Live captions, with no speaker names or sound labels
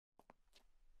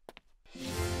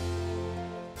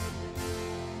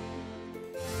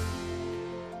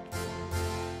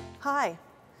Hi,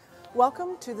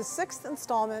 welcome to the 6th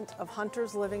installment of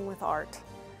Hunters Living with Art.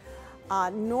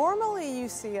 Normally you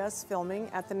see us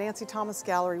filming at the Nancy Thomas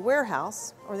Gallery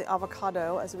Warehouse, or the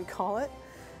Avocado as we call it,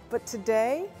 but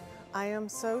today I am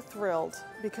so thrilled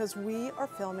because we are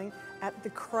filming at the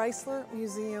Chrysler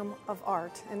Museum of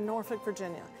Art in Norfolk,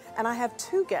 Virginia. And I have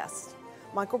two guests,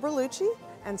 Michael Berlucchi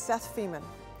and Seth Feman.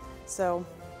 So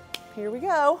here we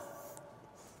go.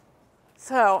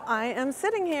 So I am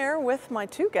sitting here with my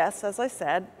two guests, as I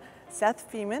said,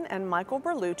 Seth Feman and Michael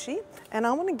Berlucchi, and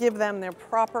I want to give them their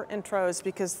proper intros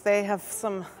because they have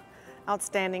some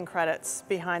outstanding credits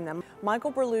behind them.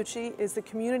 Michael Berlucci is the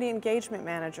Community Engagement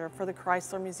Manager for the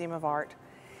Chrysler Museum of Art.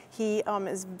 He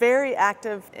is very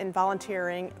active in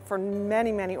volunteering for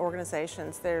many, many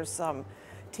organizations. There's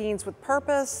Teens with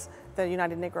Purpose, the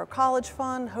United Negro College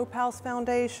Fund, Hope House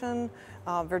Foundation,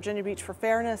 Virginia Beach for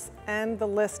Fairness, and the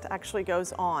list actually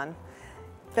goes on.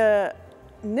 The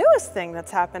newest thing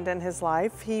that's happened in his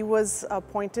life, he was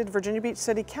appointed Virginia Beach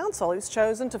City Council. He was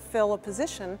chosen to fill a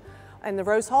position in the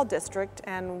Rose Hall District,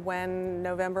 and when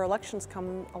November elections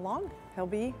come along, he'll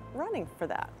be running for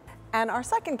that. And our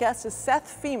second guest is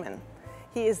Seth Feman.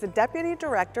 He is the Deputy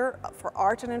Director for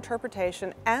Art and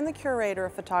Interpretation and the Curator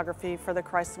of Photography for the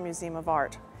Chrysler Museum of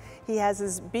Art. He has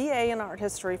his BA in Art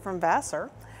History from Vassar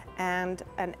and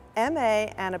an MA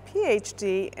and a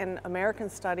PhD in American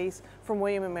Studies from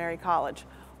William and Mary College.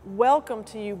 Welcome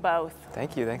to you both.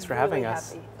 Thank you, thanks for having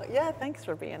us. Yeah, thanks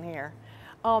for being here.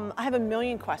 I have a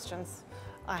million questions.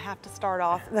 I have to start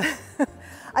off.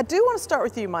 I do want to start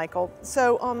with you, Michael.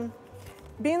 So,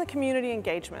 being the Community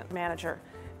Engagement Manager,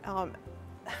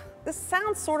 this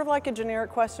sounds sort of like a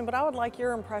generic question, but I would like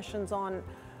your impressions on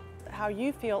how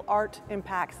you feel art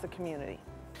impacts the community.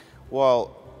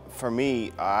 Well, for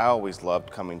me, I always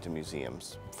loved coming to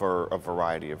museums for a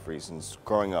variety of reasons,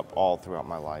 growing up all throughout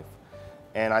my life.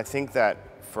 And I think that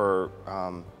for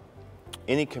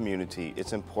any community,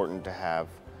 it's important to have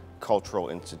cultural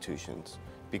institutions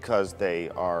because they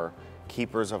are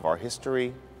keepers of our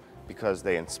history, because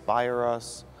they inspire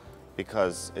us,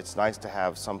 because it's nice to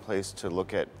have some place to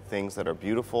look at things that are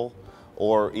beautiful,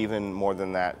 or even more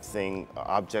than that,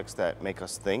 objects that make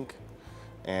us think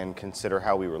and consider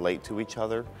how we relate to each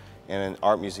other. And an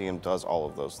art museum does all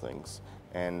of those things.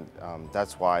 And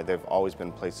that's why they've always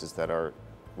been places that are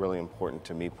really important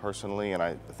to me personally, and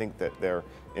I think that they're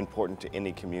important to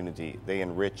any community. They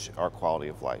enrich our quality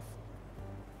of life.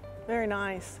 Very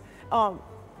nice.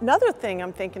 Another thing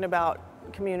I'm thinking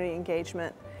about community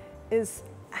engagement is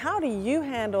how do you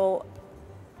handle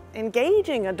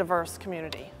engaging a diverse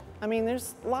community? I mean,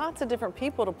 there's lots of different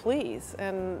people to please,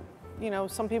 and you know,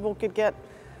 some people could get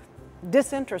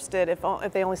disinterested if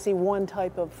they only see one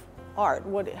type of art.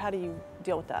 How do you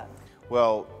deal with that?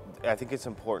 Well, I think it's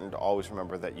important to always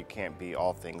remember that you can't be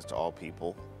all things to all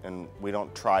people, and we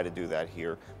don't try to do that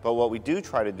here. But what we do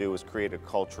try to do is create a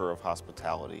culture of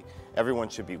hospitality. Everyone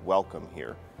should be welcome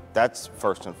here. That's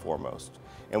first and foremost.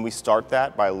 And we start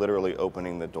that by literally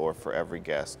opening the door for every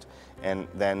guest. And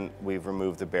then we've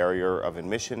removed the barrier of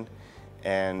admission,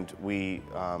 and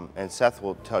and Seth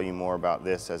will tell you more about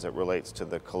this as it relates to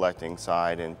the collecting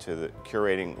side and to the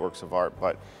curating works of art,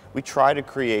 but we try to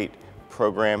create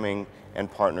programming and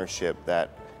partnership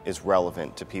that is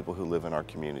relevant to people who live in our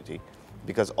community.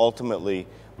 Because ultimately,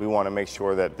 we want to make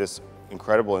sure that this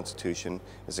incredible institution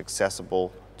is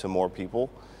accessible to more people,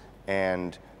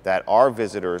 and that our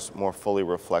visitors more fully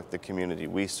reflect the community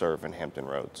we serve in Hampton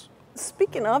Roads.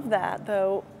 Speaking of that,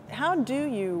 though, how do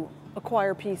you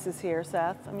acquire pieces here,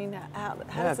 Seth? I mean, how does this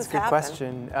happen? That's a good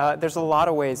question. There's a lot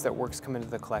of ways that works come into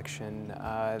the collection.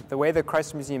 The way the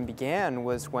Chrysler Museum began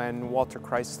was when Walter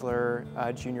Chrysler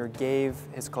Jr. gave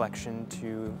his collection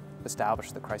to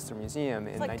establish the Chrysler Museum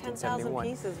in 1971.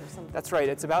 10,000 pieces or something. That's right.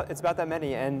 It's about that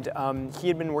many, and he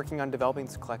had been working on developing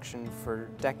this collection for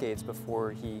decades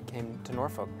before he came to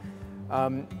Norfolk.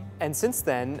 And since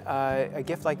then, a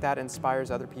gift like that inspires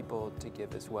other people to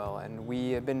give as well. And we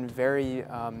have been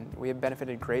we have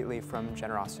benefited greatly from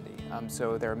generosity.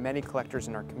 So there are many collectors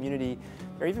in our community.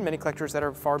 There are even many collectors that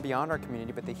are far beyond our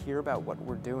community, but they hear about what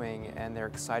we're doing and they're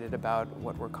excited about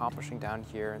what we're accomplishing down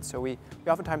here. And so we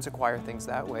oftentimes acquire things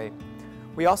that way.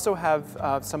 We also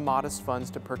have some modest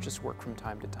funds to purchase work from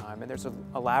time to time, and there's an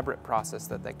elaborate process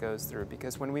that goes through,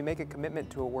 because when we make a commitment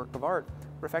to a work of art,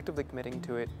 we're effectively committing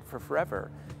to it for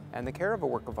forever. And the care of a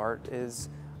work of art is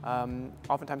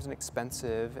oftentimes an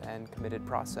expensive and committed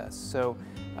process. So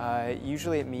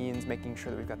usually it means making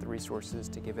sure that we've got the resources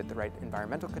to give it the right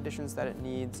environmental conditions that it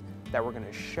needs, that we're going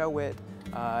to show it,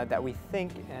 that we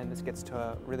think, and this gets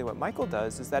to really what Michael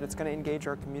does, is that it's going to engage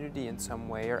our community in some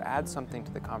way or add something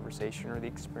to the conversation or the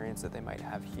experience that they might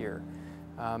have here.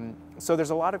 So there's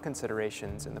a lot of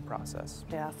considerations in the process.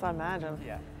 Yes, I imagine.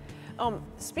 Yeah.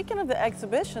 Speaking of the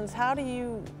exhibitions, how do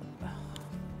you,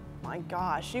 my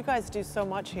gosh, you guys do so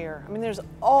much here. I mean, there's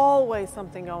always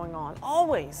something going on,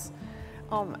 always.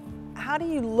 How do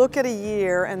you look at a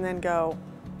year and then go,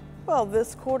 well,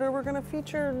 this quarter we're going to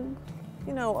feature,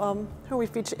 you know, who we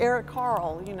feature, Eric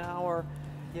Carle, you know, or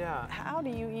yeah. How do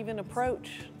you even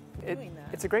approach doing that?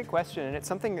 It's a great question, and it's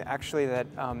something actually that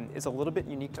is a little bit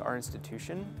unique to our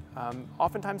institution.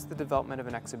 Oftentimes the development of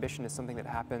an exhibition is something that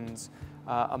happens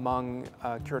among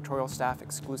curatorial staff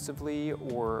exclusively,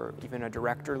 or even a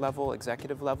director level,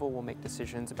 executive level will make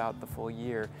decisions about the full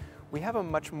year. We have a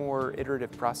much more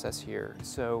iterative process here.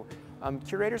 So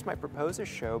curators might propose a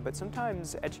show, but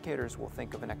sometimes educators will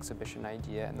think of an exhibition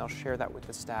idea and they'll share that with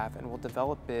the staff, and we'll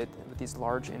develop it with these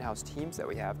large in-house teams that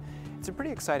we have. It's a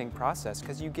pretty exciting process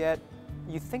because you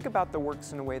think about the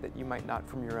works in a way that you might not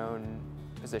from your own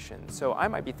position. So I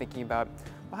might be thinking about,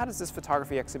 well, how does this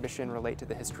photography exhibition relate to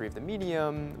the history of the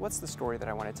medium? What's the story that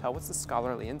I want to tell? What's the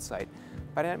scholarly insight?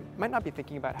 But I might not be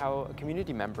thinking about how a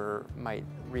community member might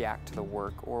react to the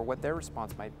work or what their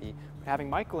response might be. But having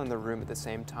Michael in the room at the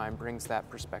same time brings that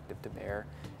perspective to bear.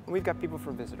 And we've got people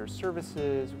from visitor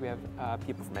services, we have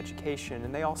people from education,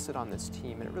 and they all sit on this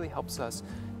team, and it really helps us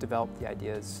develop the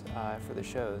ideas for the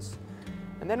shows.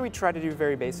 And then we try to do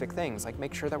very basic things, like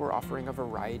make sure that we're offering a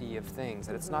variety of things,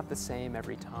 that it's not the same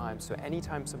every time. So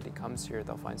anytime somebody comes here,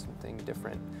 they'll find something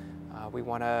different. We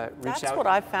want to reach out. That's what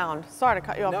I've found. Sorry to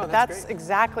cut you off, but that's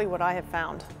exactly what I have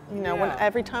found. You know, when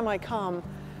every time I come,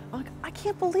 I'm like, I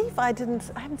can't believe I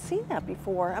haven't seen that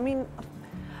before. I mean,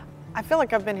 I feel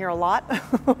like I've been here a lot,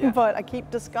 but I keep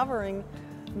discovering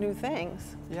new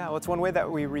things. Yeah, well, it's one way that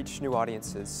we reach new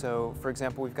audiences. So, for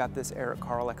example, we've got this Eric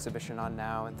Carle exhibition on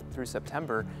now and through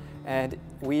September, and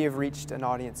we have reached an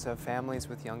audience of families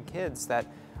with young kids that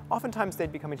oftentimes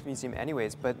they'd be coming to the museum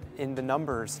anyways, but in the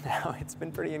numbers now, it's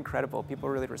been pretty incredible. People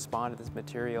really respond to this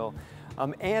material,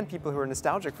 and people who are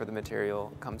nostalgic for the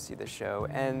material come see the show.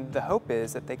 And the hope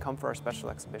is that they come for our special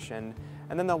exhibition,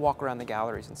 and then they'll walk around the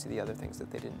galleries and see the other things that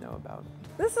they didn't know about.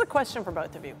 This is a question for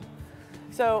both of you.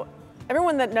 So,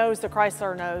 everyone that knows the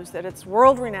Chrysler knows that it's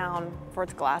world-renowned for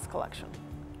its glass collection.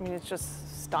 I mean, it's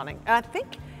just stunning. And I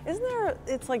think,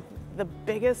 it's like the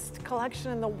biggest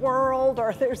collection in the world,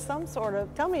 or there's some sort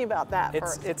of, tell me about that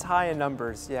first. It's high in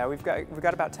numbers, yeah. We've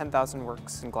got about 10,000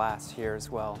 works in glass here as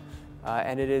well.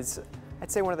 And it is,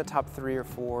 I'd say, one of the top 3 or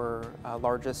 4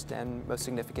 largest and most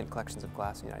significant collections of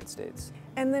glass in the United States.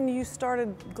 And then you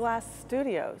started glass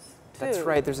studios, too. That's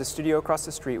right. There's a studio across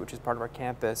the street, which is part of our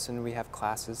campus, and we have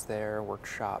classes there,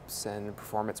 workshops, and a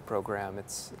performance program.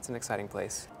 It's an exciting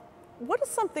place. What is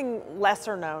something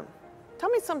lesser known? Tell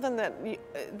me something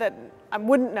that I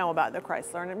wouldn't know about the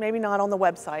Chrysler, and maybe not on the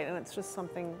website, and it's just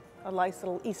something, a nice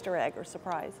little Easter egg or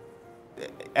surprise.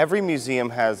 Every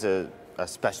museum has a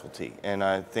specialty, and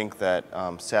I think that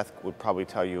Seth would probably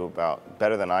tell you about,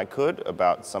 better than I could,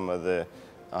 about some of the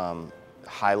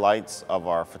highlights of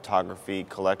our photography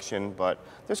collection, but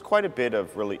there's quite a bit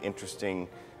of really interesting,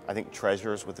 I think,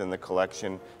 treasures within the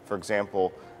collection. For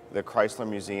example, the Chrysler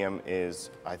Museum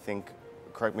is, I think,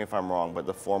 correct me if I'm wrong, but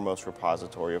the foremost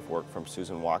repository of work from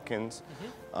Susan Watkins,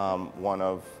 one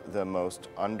of the most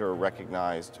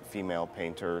under-recognized female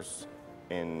painters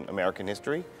in American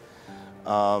history.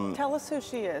 Tell us who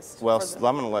she is. Well, I'm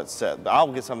going to let Seth.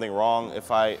 I'll get something wrong if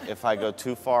I go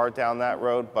too far down that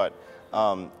road, but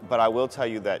I will tell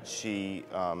you that she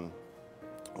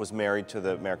was married to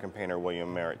the American painter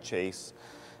William Merritt Chase,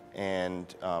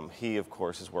 and he, of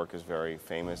course, his work is very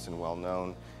famous and well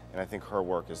known. And I think her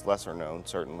work is lesser known,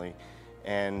 certainly.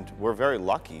 And we're very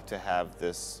lucky to have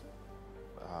this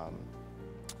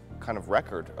kind of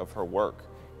record of her work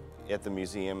at the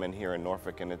museum and here in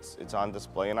Norfolk, and it's on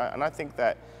display. And I think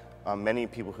that many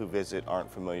people who visit aren't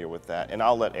familiar with that. And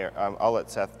I'll let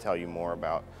Seth tell you more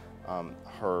about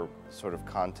her sort of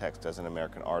context as an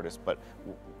American artist, but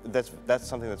that's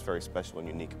something that's very special and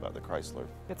unique about the Chrysler.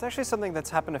 It's actually something that's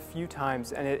happened a few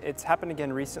times, and it's happened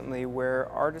again recently, where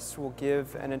artists will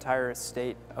give an entire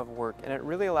estate of work, and it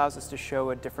really allows us to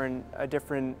show a different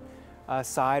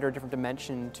side or different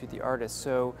dimension to the artist.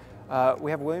 So we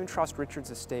have William Trost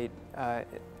Richards' estate.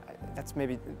 That's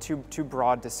maybe too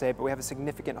broad to say, but we have a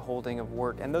significant holding of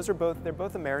work, and they're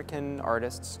both American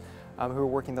artists who were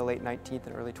working the late 19th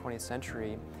and early 20th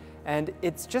century. And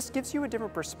it just gives you a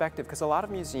different perspective, because a lot of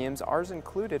museums, ours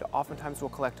included, oftentimes will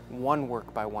collect one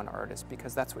work by one artist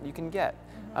because that's what you can get.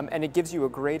 And it gives you a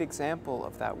great example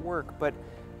of that work. But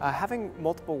having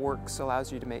multiple works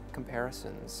allows you to make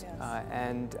comparisons. Yes.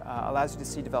 And allows you to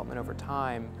see development over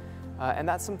time. And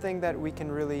that's something that we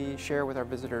can really share with our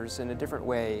visitors in a different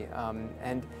way.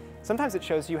 And sometimes it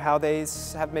shows you how they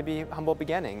have maybe humble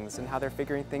beginnings and how they're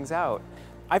figuring things out.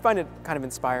 I find it kind of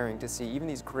inspiring to see even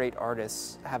these great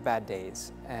artists have bad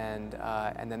days, and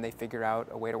then they figure out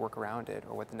a way to work around it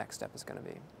or what the next step is going to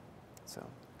be. So,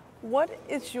 what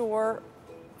is your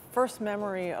first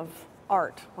memory of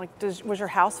art? Like, was your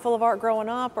house full of art growing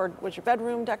up, or was your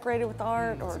bedroom decorated with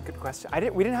art? That's a good question.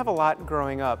 We didn't have a lot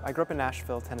growing up. I grew up in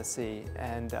Nashville, Tennessee,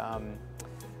 and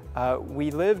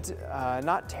we lived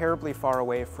not terribly far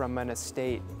away from an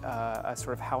estate, a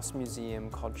sort of house museum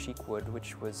called Cheekwood,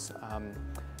 which was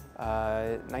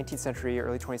 19th century,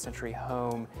 early 20th century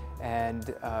home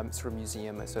and sort of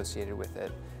museum associated with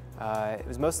it. It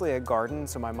was mostly a garden,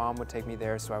 so my mom would take me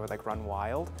there so I would like run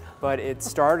wild. But it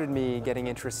started me getting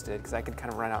interested because I could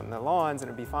kind of run out in the lawns and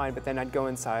it would be fine, but then I'd go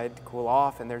inside to cool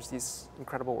off and there's these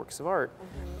incredible works of art.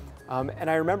 And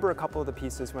I remember a couple of the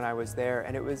pieces when I was there,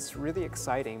 and it was really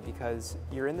exciting because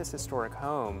you're in this historic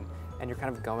home and you're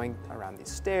kind of going around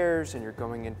these stairs and you're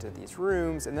going into these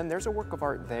rooms, and then there's a work of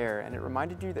art there, and it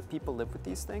reminded you that people live with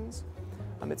these things.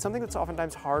 It's something that's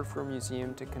oftentimes hard for a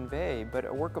museum to convey, but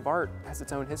a work of art has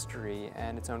its own history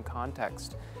and its own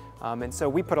context. And so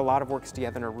we put a lot of works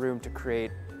together in a room to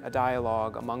create a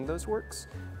dialogue among those works.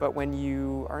 But when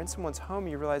you are in someone's home,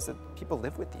 you realize that people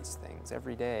live with these things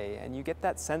every day, and you get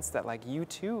that sense that like you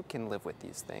too can live with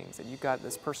these things, that you've got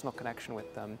this personal connection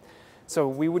with them. So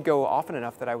we would go often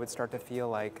enough that I would start to feel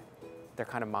like they're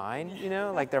kind of mine, you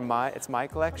know, like it's my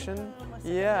collection.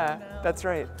 Yeah, that's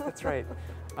right, that's right.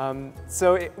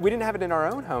 So we didn't have it in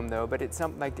our own home though, but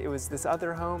it was this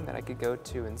other home that I could go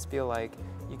to and feel like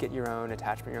you get your own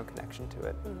attachment, your own connection to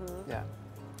it. Yeah.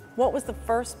 What was the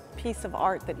first piece of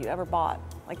art that you ever bought?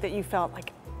 Like that you felt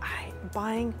like, I'm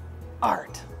buying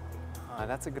art?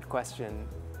 That's a good question.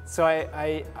 So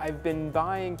I've been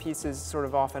buying pieces sort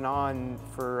of off and on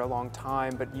for a long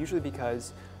time, but usually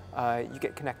because you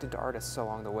get connected to artists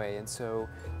along the way. And so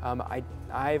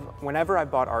whenever I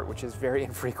bought art, which is very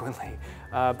infrequently,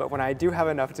 but when I do have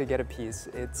enough to get a piece,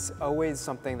 it's always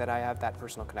something that I have that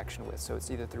personal connection with. So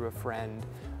it's either through a friend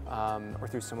or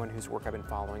through someone whose work I've been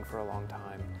following for a long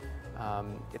time.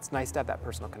 It's nice to have that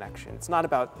personal connection. It's not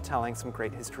about telling some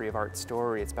great history of art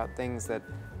story. It's about things that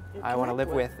I want to live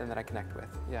with and that I connect with.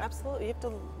 Yeah. Absolutely. You have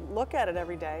to look at it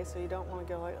every day, so you don't want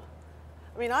to go like,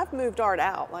 I mean, I've moved art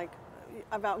out. Like,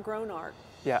 I've outgrown art.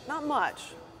 Yeah. Not much,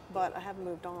 but I have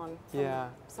moved on from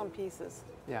some pieces.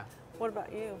 Yeah. What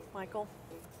about you, Michael?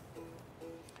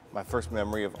 My first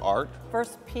memory of art?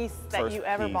 First piece that you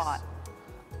ever bought.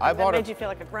 That made you feel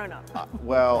like a grown-up.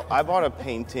 Well, I bought a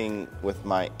painting with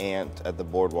my aunt at the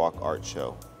Boardwalk Art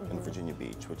Show in Virginia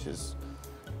Beach, which is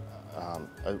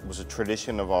it was a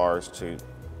tradition of ours to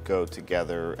go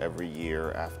together every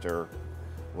year after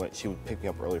when she would pick me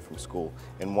up early from school.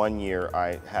 And one year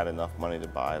I had enough money to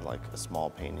buy like a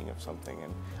small painting of something,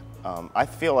 and I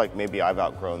feel like maybe I've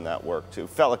outgrown that work too.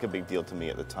 It felt like a big deal to me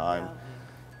at the time,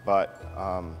 but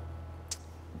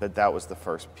that was the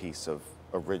first piece of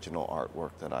original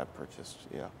artwork that I purchased.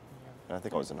 Yeah, and I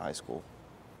think I was in high school.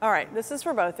 All right, this is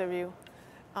for both of you.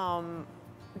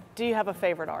 Do you have a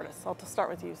favorite artist? I'll just start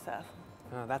with you, Seth.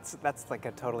 Oh, that's like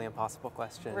a totally impossible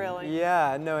question. Really?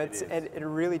 Yeah, no, it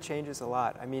really changes a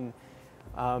lot. I mean,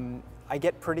 I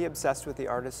get pretty obsessed with the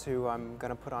artists who I'm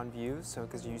going to put on view, so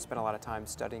because you spend a lot of time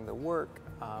studying the work.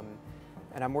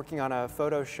 And I'm working on a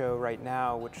photo show right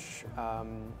now, which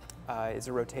is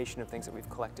a rotation of things that we've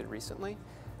collected recently.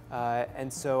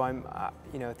 And so I'm,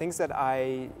 things that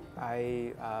I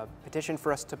petitioned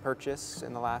for us to purchase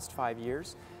in the last 5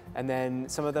 years, and then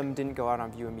some of them didn't go out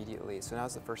on view immediately. So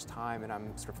now's the first time, and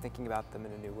I'm sort of thinking about them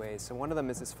in a new way. So one of them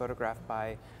is this photograph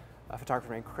by a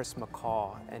photographer named Chris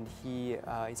McCall, and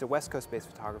he's a West Coast-based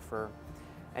photographer,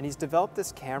 and he's developed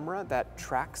this camera that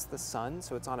tracks the sun,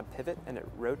 so it's on a pivot and it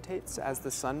rotates as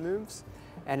the sun moves.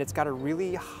 And it's got a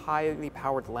really highly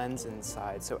powered lens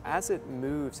inside. So as it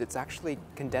moves, it's actually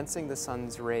condensing the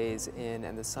sun's rays in,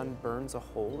 and the sun burns a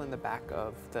hole in the back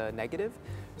of the negative.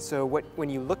 So when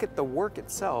you look at the work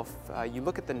itself, you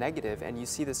look at the negative and you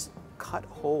see this cut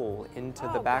hole into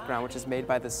the background, which is made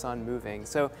by the sun moving.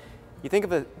 So you think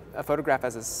of a photograph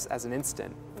as an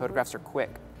instant. Photographs are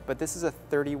quick. But this is a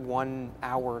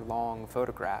 31-hour-long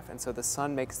photograph, and so the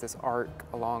sun makes this arc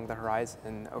along the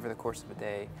horizon over the course of a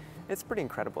day. It's pretty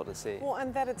incredible to see. Well,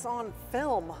 and that it's on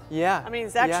film. Yeah. I mean,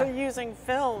 it's actually using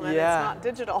film, and it's not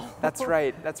digital. That's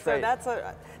right. That's right.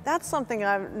 So that's something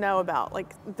I know about,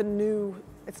 like the new.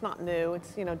 It's not new.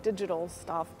 It's digital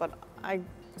stuff, but I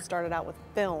started out with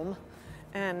film,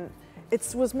 and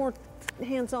it was more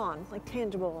hands-on, like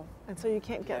tangible, and so you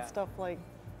can't get stuff like,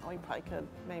 oh, you probably could,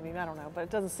 maybe, I don't know, but it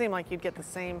doesn't seem like you'd get the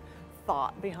same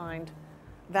thought behind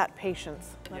that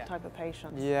patience, that type of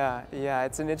patience. Yeah,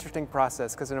 it's an interesting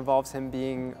process because it involves him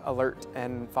being alert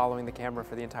and following the camera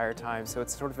for the entire time, so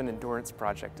it's sort of an endurance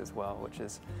project as well, which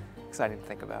is exciting to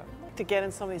think about. I'd like to get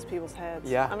in some of these people's heads.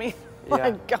 Yeah. I mean,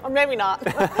 my God, maybe not,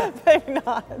 maybe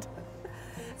not.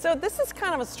 So this is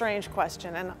kind of a strange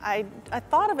question, and I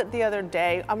thought of it the other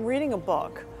day. I'm reading a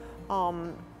book,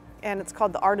 and it's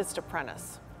called The Artist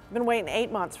Apprentice. I've been waiting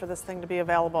 8 months for this thing to be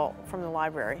available from the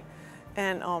library.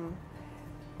 And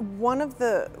one of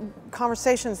the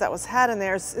conversations that was had in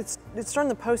there is it's during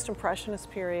the post-impressionist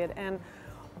period, and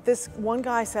this one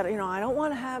guy said, you know, I don't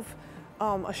want to have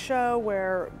a show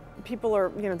where people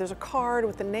are, you know, there's a card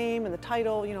with the name and the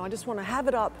title, you know, I just want to have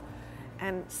it up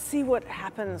and see what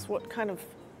happens, what kind of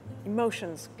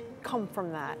emotions come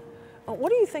from that. What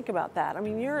do you think about that? I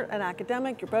mean, you're an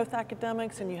academic, you're both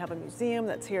academics, and you have a museum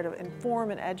that's here to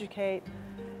inform and educate.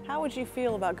 How would you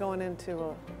feel about going into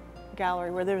a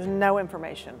gallery where there's no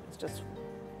information? It's just...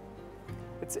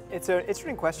 It's an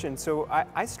interesting question. So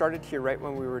I started here right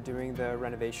when we were doing the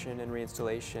renovation and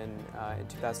reinstallation in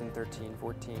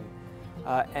 2013-14.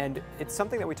 And it's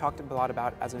something that we talked a lot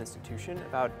about as an institution,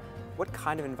 about what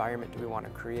kind of environment do we want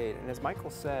to create? And as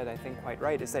Michael said, I think quite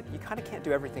right, is that you kind of can't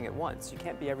do everything at once. You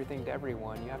can't be everything to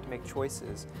everyone. You have to make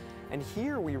choices. And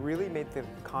here we really made the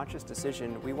conscious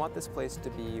decision, we want this place to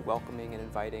be welcoming and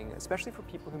inviting, especially for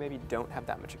people who maybe don't have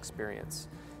that much experience.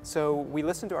 So we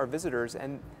listened to our visitors,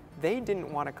 and they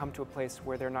didn't want to come to a place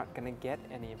where they're not going to get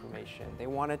any information. They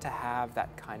wanted to have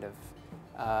that kind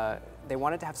of, they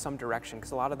wanted to have some direction,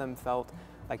 because a lot of them felt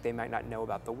like they might not know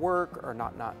about the work or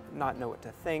not know what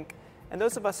to think. And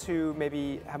those of us who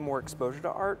maybe have more exposure to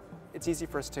art, it's easy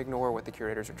for us to ignore what the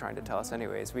curators are trying to tell us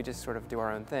anyways. We just sort of do our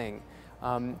own thing.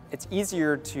 It's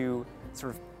easier to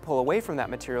sort of pull away from that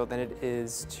material than it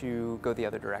is to go the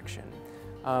other direction.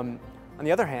 On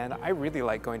the other hand, I really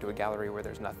like going to a gallery where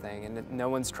there's nothing and no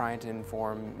one's trying to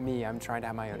inform me. I'm trying to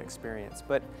have my own experience.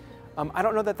 But I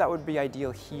don't know that that would be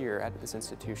ideal here at this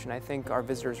institution. I think our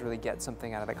visitors really get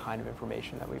something out of the kind of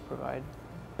information that we provide.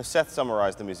 Seth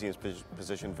summarized the museum's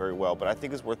position very well, but I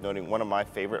think it's worth noting one of my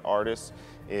favorite artists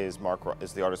is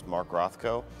the artist Mark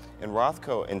Rothko. And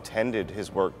Rothko intended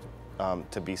his work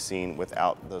to be seen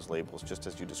without those labels, just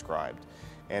as you described.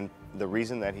 And the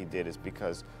reason that he did is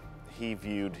because he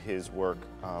viewed his work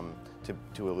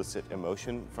to elicit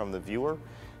emotion from the viewer.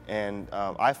 And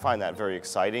I find that very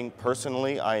exciting.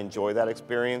 Personally, I enjoy that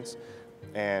experience.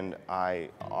 And I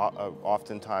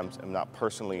oftentimes am not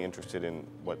personally interested in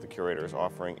what the curator is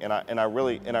offering, and I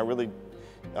really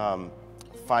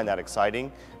find that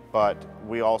exciting. But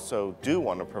we also do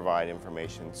want to provide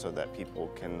information so that people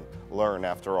can learn.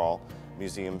 After all,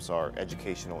 museums are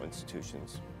educational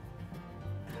institutions.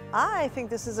 I think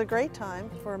this is a great time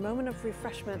for a moment of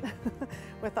refreshment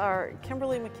with our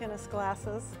Kimberly McInnes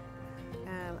glasses,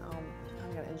 and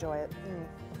I'm going to enjoy it.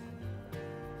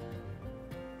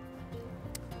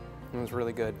 It was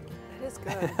really good. It is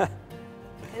good.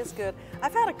 It is good.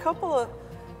 I've had a couple of,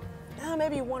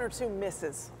 maybe one or two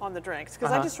misses on the drinks,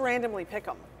 because I just randomly pick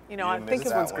them. You know, I think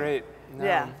this one's great. No,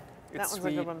 yeah, it's that sweet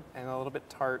one's a good one. And a little bit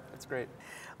tart. It's great.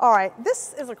 All right,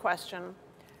 this is a question.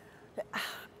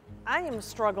 I am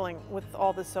struggling with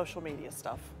all this social media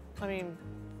stuff. I mean,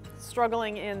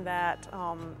 struggling in that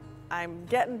I'm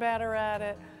getting better at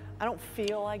it. I don't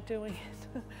feel like doing it.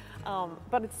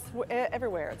 But it's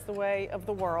everywhere. It's the way of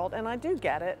the world, and I do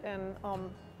get it. And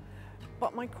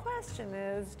but my question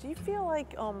is, do you feel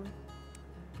like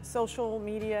social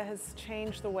media has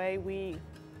changed the way we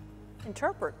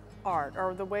interpret art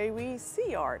or the way we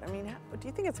see art? I mean, do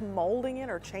you think it's molding it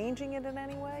or changing it in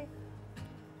any way?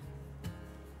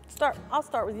 I'll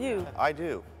start with you. I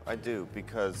do,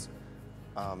 because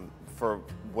for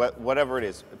whatever it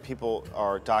is, people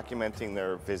are documenting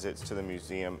their visits to the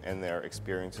museum and their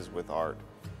experiences with art.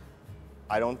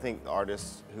 I don't think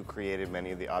artists who created many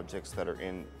of the objects that are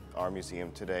in our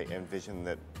museum today envisioned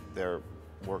that their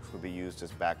works would be used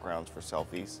as backgrounds for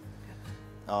selfies.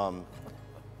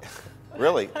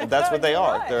 Really, that's what they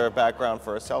are. They're a background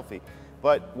for a selfie.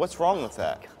 But what's wrong with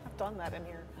that? I've done that in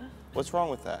here. What's wrong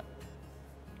with that?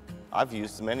 I've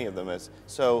used many of them as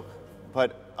so.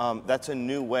 But that's a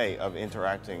new way of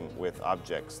interacting with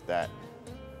objects that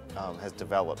has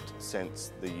developed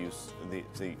since the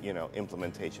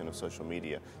implementation of social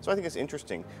media. So I think it's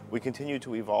interesting. We continue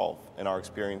to evolve, and our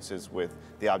experiences with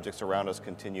the objects around us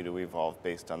continue to evolve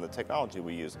based on the technology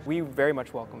we use. We very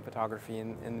much welcome photography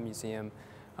in the museum,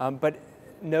 but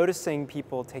noticing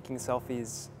people taking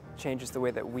selfies changes the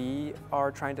way that we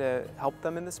are trying to help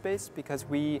them in the space, because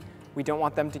we don't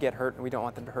want them to get hurt, and we don't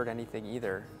want them to hurt anything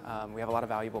either. We have a lot of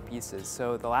valuable pieces,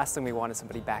 so the last thing we want is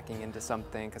somebody backing into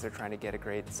something because they're trying to get a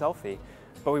great selfie,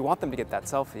 but we want them to get that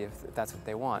selfie if that's what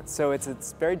they want. So it's a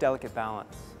very delicate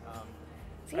balance.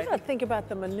 So you got to think about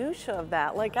the minutia of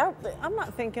that. Like, I'm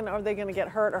not thinking, are they going to get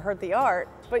hurt or hurt the art?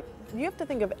 But you have to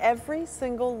think of every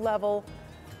single level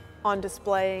on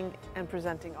displaying and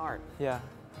presenting art. Yeah,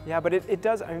 but it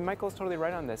does. I mean, Michael's totally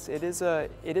right on this. It is a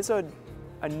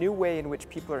new way in which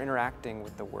people are interacting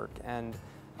with the work, and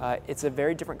it's a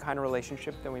very different kind of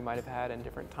relationship than we might have had in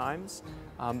different times.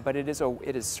 But it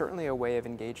is certainly a way of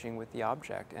engaging with the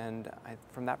object, and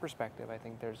from that perspective, I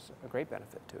think there's a great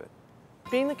benefit to it.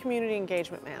 Being the community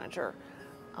engagement manager,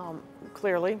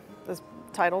 clearly this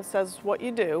title says what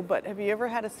you do, but have you ever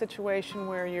had a situation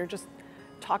where you're just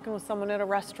talking with someone at a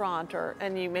restaurant,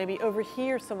 and you maybe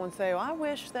overhear someone say, well, I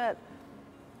wish that,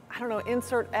 I don't know,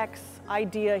 insert X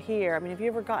idea here. I mean, have you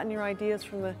ever gotten your ideas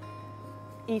from the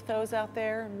ethos out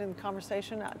there and in the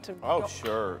conversation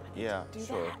Sure, yeah,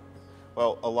 sure. That?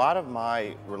 Well, a lot of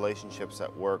my relationships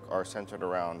at work are centered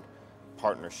around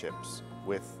partnerships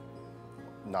with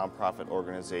nonprofit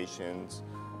organizations,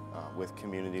 with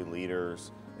community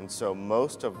leaders. And so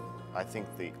most of, I think,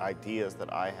 the ideas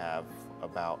that I have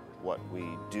about what we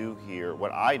do here,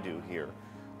 what I do here,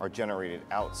 are generated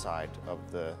outside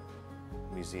of the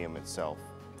museum itself.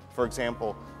 For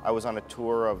example, I was on a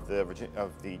tour of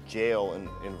the jail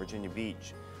in Virginia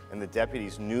Beach, and the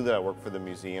deputies knew that I worked for the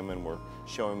museum and were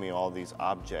showing me all these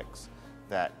objects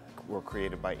that were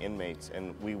created by inmates,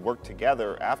 and we worked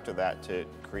together after that to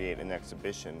create an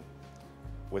exhibition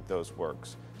with those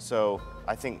works. So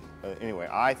I think, anyway,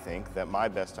 I think that my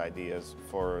best ideas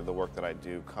for the work that I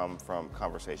do come from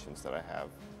conversations that I have.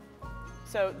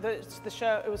 So the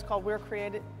show, it was called We're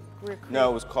Created?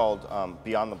 No, it was called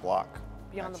Beyond the Block.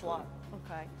 Beyond the Block,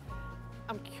 okay.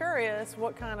 I'm curious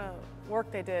what kind of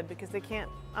work they did, because they can't,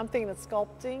 I'm thinking of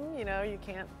sculpting, you know, you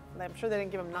can't, I'm sure they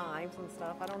didn't give them knives and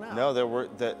stuff, I don't know. No,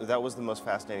 that was the most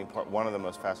fascinating part. One of the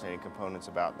most fascinating components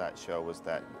about that show was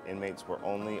that inmates were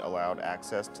only allowed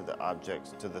access to the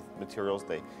objects, to the materials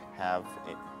they have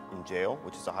in jail,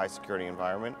 which is a high security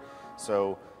environment.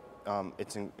 So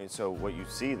so what you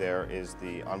see there is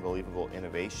the unbelievable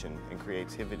innovation and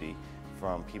creativity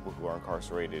from people who are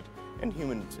incarcerated and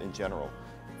humans in general.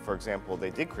 For example,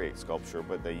 they did create sculpture,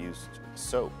 but they used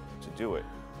soap to do it,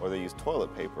 or they used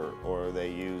toilet paper, or they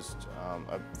used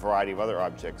a variety of other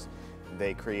objects.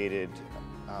 They created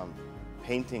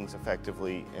paintings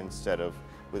effectively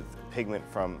with pigment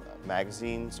from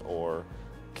magazines or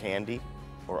candy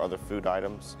or other food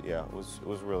items. Yeah,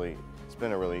 it's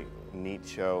been a really neat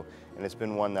show, and it's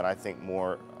been one that I think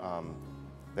more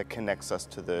that connects us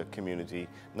to the community,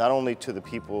 not only to the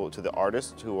people, to the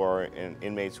artists who are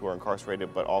inmates who are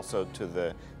incarcerated, but also to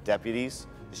the deputies,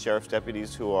 the sheriff's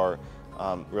deputies who are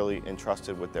really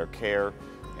entrusted with their care,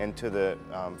 and to the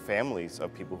families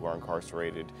of people who are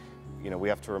incarcerated. You know, we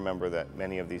have to remember that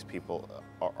many of these people,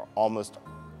 almost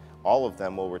all of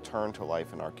them, will return to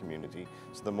life in our community.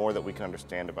 So the more that we can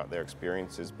understand about their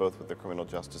experiences, both with the criminal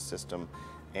justice system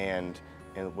and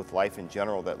with life in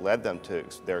general that led them to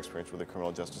their experience with the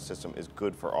criminal justice system, is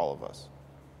good for all of us,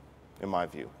 in my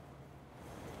view.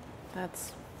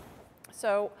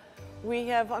 So we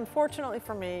have, unfortunately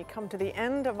for me, come to the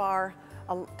end of our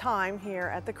time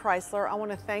here at the Chrysler. I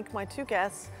want to thank my two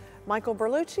guests, Michael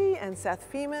Berlucchi and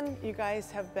Seth Feman. You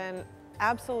guys have been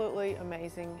absolutely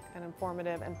amazing and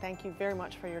informative, and thank you very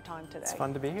much for your time today. It's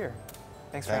fun to be here.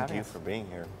 Thanks for having us. Thank you for being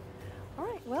here. All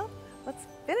right, well, let's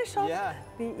finish off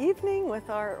the evening with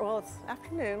our, well, it's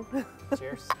afternoon.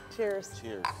 Cheers. Cheers.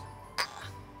 Cheers.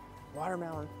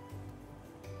 Watermelon.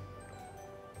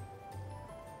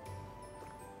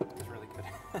 It's really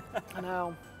good. I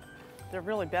know. They're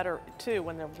really better, too,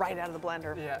 when they're right out of the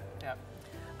blender. Yeah.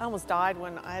 I almost died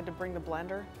when I had to bring the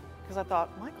blender, because I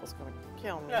thought, Michael's going to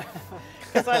kill me.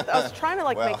 Because I was trying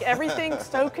to make everything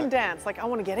so condensed. Like, I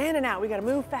want to get in and out. We got to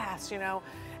move fast, you know.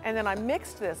 And then I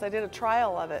mixed this. I did a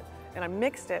trial of it, and I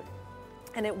mixed it,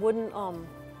 and it wouldn't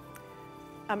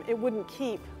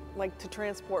keep, like, to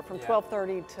transport from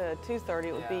 12:30 to 2:30.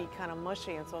 It would be kind of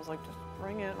mushy, and so I was like, just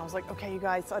bring it. And I was like, okay, you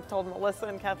guys. I told Melissa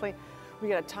and Kathleen, we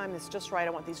got to time this just right.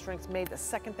 I want these drinks made the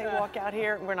second they walk out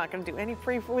here. We're not going to do any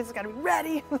pre-food. We just got to be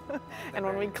ready. And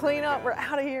when we clean up, we're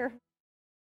out of here.